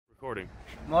Recording.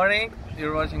 Morning,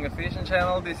 you're watching a fishing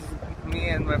channel. This is me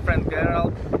and my friend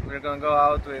Gerald. We're gonna go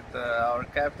out with our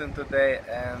captain today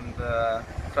and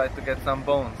try to get some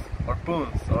bones or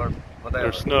poons or whatever.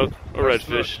 Or snook or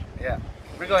redfish. Yeah,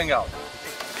 we're going out.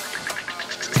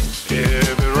 If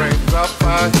it rains up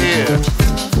out here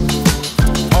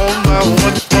on my one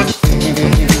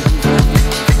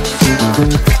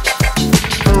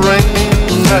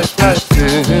rain like this.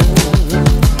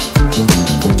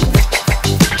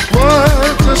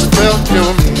 What the spell you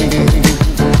need?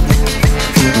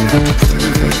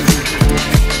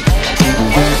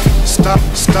 Stop,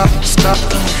 stop, stop.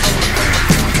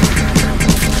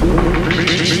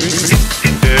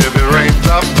 If it rains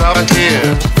up out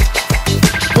here,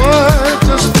 what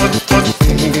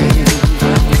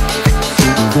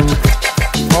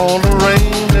all the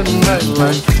rain and night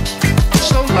light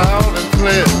so loud and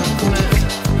clear.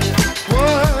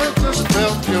 What the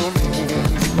spell you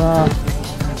need? Nah,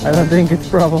 I don't think it's a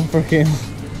problem for him.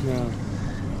 No.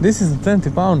 This is a 20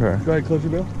 pounder. Go ahead, close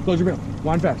your bill. Close your bill.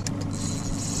 Wind fast.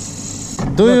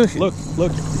 Look.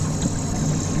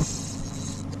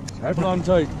 Hold on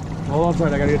tight. Hold on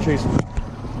tight. I gotta get chasing.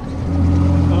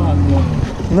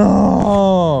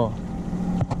 No!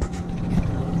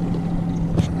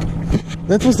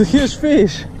 That was a huge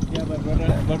fish. Yeah, but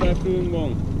what are you doing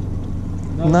wrong?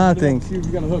 Nothing. See if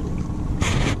you got a hook.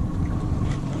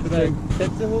 Should I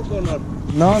set the hook or not?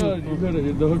 No, You got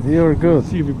it. The hook. you're good.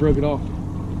 See if you broke it off.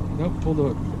 Nope. Pull the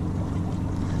hook.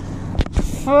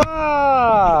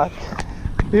 Fuck!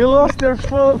 You lost your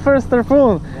first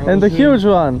harpoon and the huge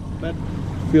one.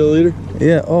 Feel a leader?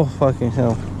 Yeah. Oh fucking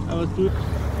hell! I was doing.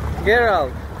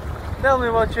 Gerald, tell me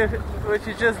what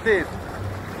you just did.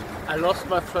 I lost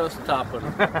my first tarpon.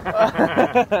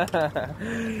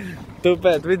 Too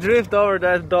bad. We drift over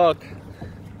that dock,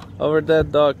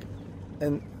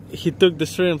 and he took the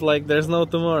shrimp like there's no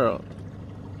tomorrow.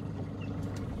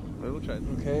 We will try.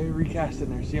 Okay, recast in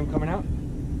there. See him coming out?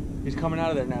 He's coming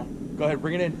out of there now. Go ahead,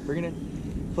 bring it in. Bring it in.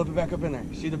 Flip it back up in there.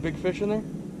 See the big fish in there?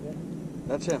 Yeah.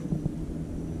 That's him.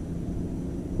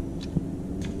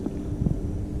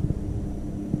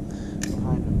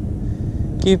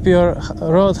 Keep your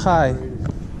rod high.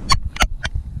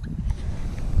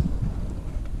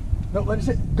 No, let it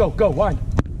sit. Go, wind.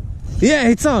 Yeah,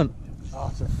 it's on. Oh,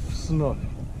 it's a snook.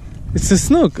 It's a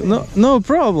snook. No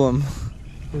problem.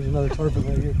 There's another tarpon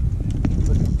right here.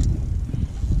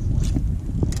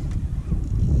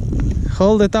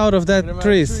 Hold it out of that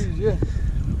trees. Yeah.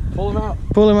 Pull him out.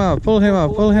 Pull him out. Pull him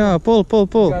out. Pull him out. Pull.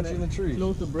 Got you in the trees.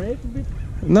 Close the brake a bit.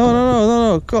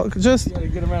 No. Just. You gotta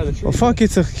get him out of the trees. Oh fuck!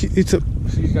 It's a. He's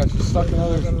got you stuck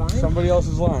in somebody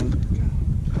else's line.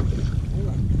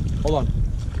 Hold on.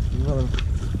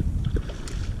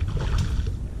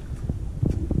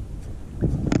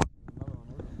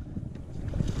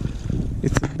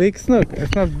 It's a big snook.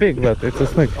 It's not big, but it's a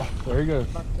snook. Oh, there you go.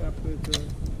 Back up with the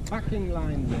packing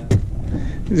line there.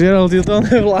 Gerald, you don't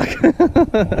have luck.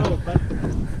 No, but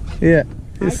Yeah.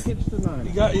 I catch the line.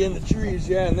 He got you in the trees,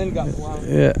 yeah, and then got the line.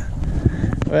 Yeah.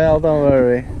 Well, don't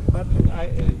worry. But I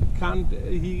can't.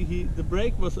 The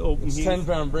brake was open. It's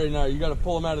 10-pound braid now. You got to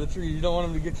pull him out of the trees. You don't want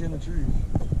him to get you in the trees.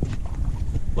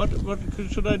 What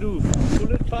should I do?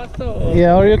 Pull it faster? Or?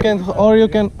 Yeah, or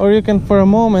you can for a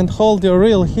moment hold your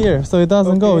reel here so it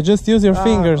doesn't go. Just use your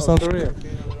fingers on the reel.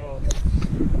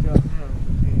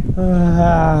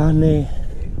 Nee.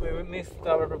 We missed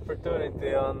our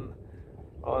opportunity on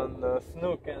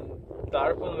snook and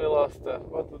tarpon. We lost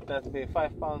what would that be?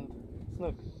 5 pound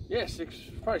snook. Yeah,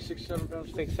 probably 6-7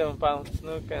 pounds. 6-7 pound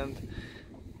snook and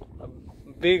a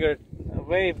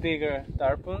way bigger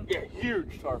tarpon. Yeah,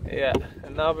 huge tarpon. Yeah,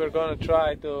 and now we're gonna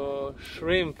try to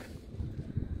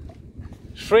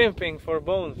shrimping for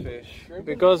bonefish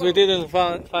because we didn't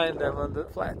find them on the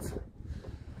flats.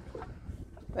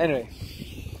 Anyway,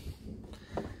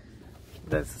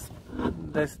 this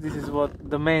is what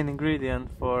the main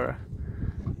ingredient for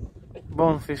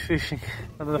bonefish fishing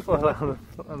on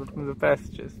the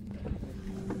passages.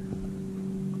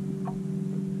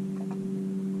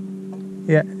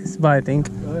 Yeah, it's biting. Go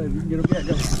ahead, you can get him back.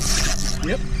 Go.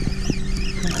 Yep.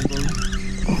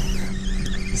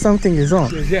 Something is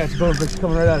on. Yeah, it's a bonefish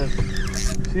coming right at us.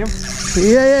 See him?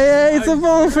 Yeah, it's a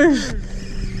bonefish.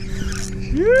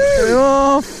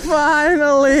 Oh,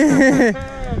 finally!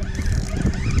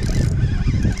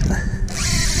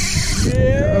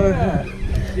 Yeah.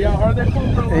 See how hard they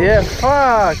pull from? Yeah,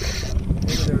 fuck!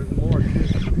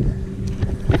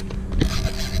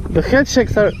 The head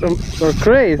shakes are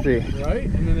crazy. Right?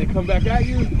 And then they come back at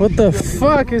you. What the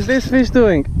fuck is this fish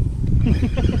doing?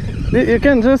 You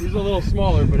can just... He's a little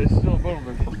smaller, but it's still a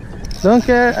bonefish. Don't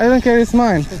care, I don't care, it's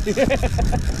mine.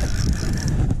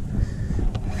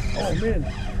 Oh man,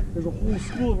 there's a whole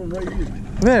school of them right here.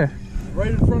 Where?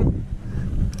 Right in front of me.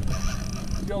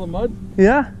 See all the mud?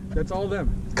 Yeah? That's all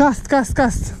them. Cast. I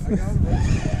got them.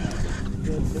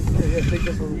 Yeah, take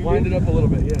this one. Wind it up a little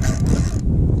bit, yeah.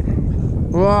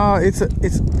 Wow,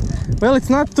 well, it's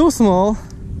not too small.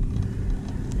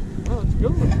 Oh, it's a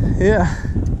good one. Yeah.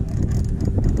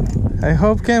 I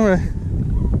hope camera.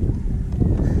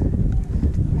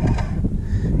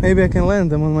 Maybe I can land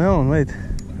them on my own. Wait.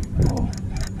 Oh.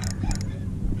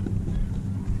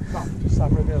 Just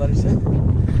stop right there. Let it sit.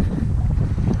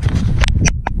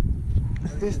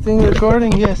 Is this thing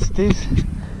recording? Yes, it is.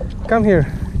 Come here,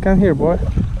 boy.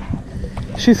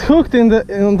 She's hooked on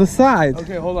the side.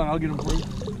 Okay, hold on. I'll get him for you.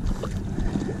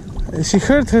 She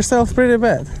hurt herself pretty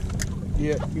bad.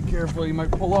 Yeah, be careful. You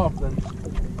might pull off then.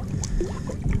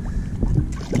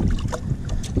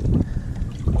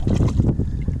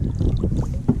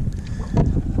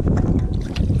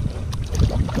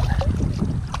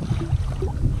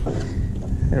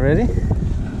 You ready?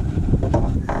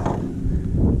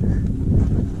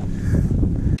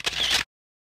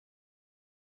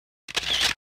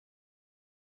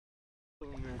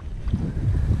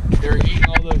 They're eating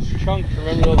all those chunks.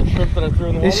 Remember all the shrimp that I threw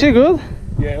in the water? Is she good?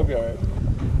 Yeah, he'll be alright.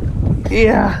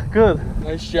 Yeah, good.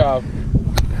 Nice job.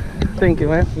 Thank you,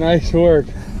 man. Nice work.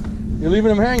 You're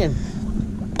leaving him hanging.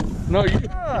 No, you.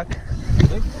 Look.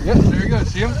 Yep, there you go.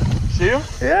 See him? See him?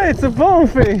 Yeah, it's a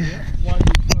bonefish.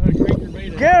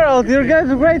 Gerald, you got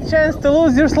a great chance to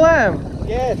lose your slam.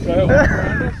 Yes.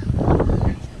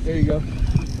 There you go.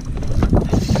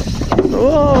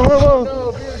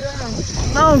 Whoa.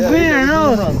 No, Yeah, beer,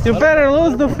 no. You better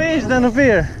lose the fish than a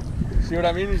beer. See what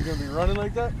I mean? He's going to be running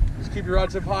like that. Just keep your rod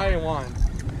tip high and wind.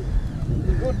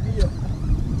 Good deal.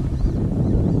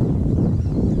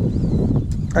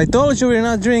 I told you we're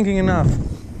not drinking enough.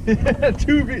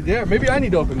 Two beers. Yeah, maybe I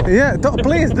need to open it. Yeah,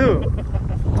 please do.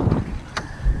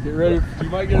 Get ready. You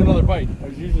might get another bite. I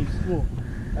was usually full.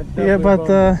 Yeah, but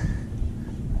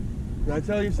did I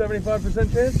tell you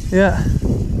 75% chance? yeah.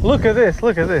 Look at this.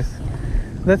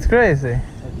 That's crazy. I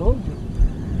told you.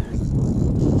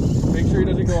 Make sure he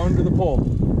doesn't go under the pole.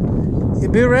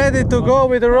 Be ready to go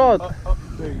with the rod.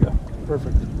 There you go.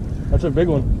 Perfect. That's a big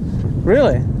one.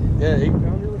 Really? Yeah, 8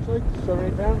 pounder looks like. 7,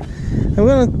 8 pounds. I'm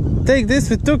gonna take this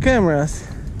with 2 cameras.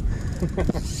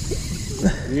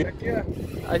 Heck yeah.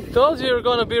 I told you you're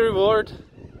gonna be rewarded.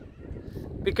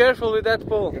 Be careful with that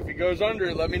pole. If he goes under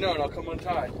it, let me know and I'll come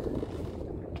untie. Oh,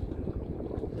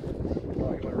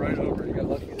 he went right over. You got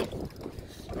lucky.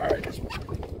 Alright, just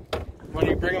when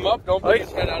you bring him up, don't bring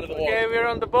his head out of the water. Okay, we're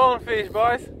on the bonefish,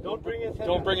 boys. Don't bring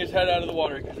his head out of the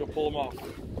water because you'll pull him off.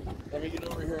 Let me get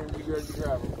over here and be ready to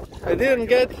grab him. I didn't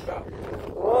get.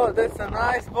 Oh, that's a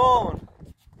nice bone.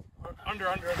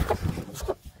 Under.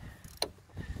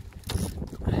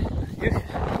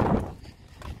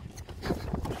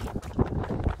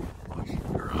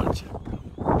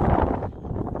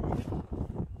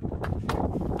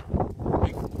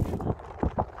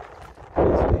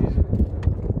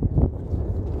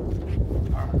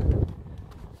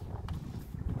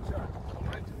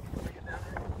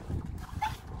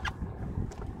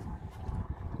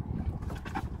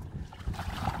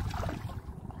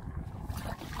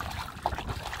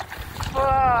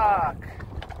 Fuck!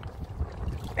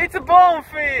 It's a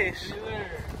bonefish!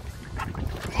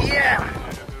 Yeah!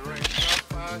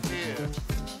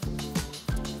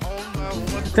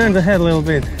 Turn the head a little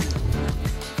bit.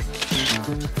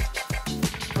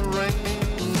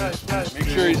 Make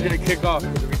sure he's gonna kick off,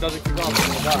 because if he doesn't kick off, he's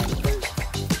gonna die.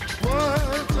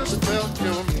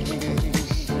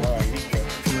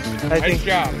 Nice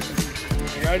job.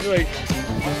 Congratulations.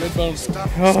 Good bone.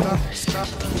 Oh.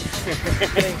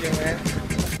 Thank you, man.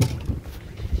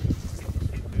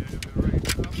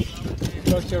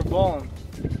 Got your bone.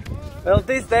 Well,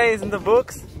 these days in the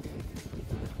books,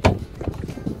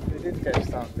 we did catch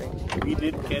something. We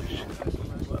did catch.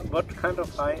 What kind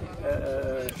of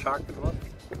shark it was?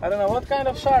 I don't know, what kind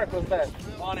of shark was that?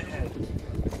 Bonnet head.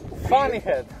 Funny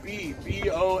head.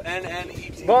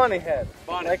 B-O-N-N-E-T. Bonnie head.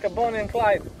 Bonnet. Like a Bonnie and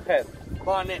Clyde head.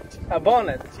 Bonnet. A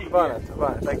bonnet. Yeah. Bonnet,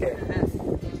 okay.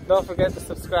 Don't forget to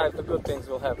subscribe, the good things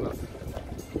will happen.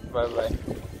 Bye bye.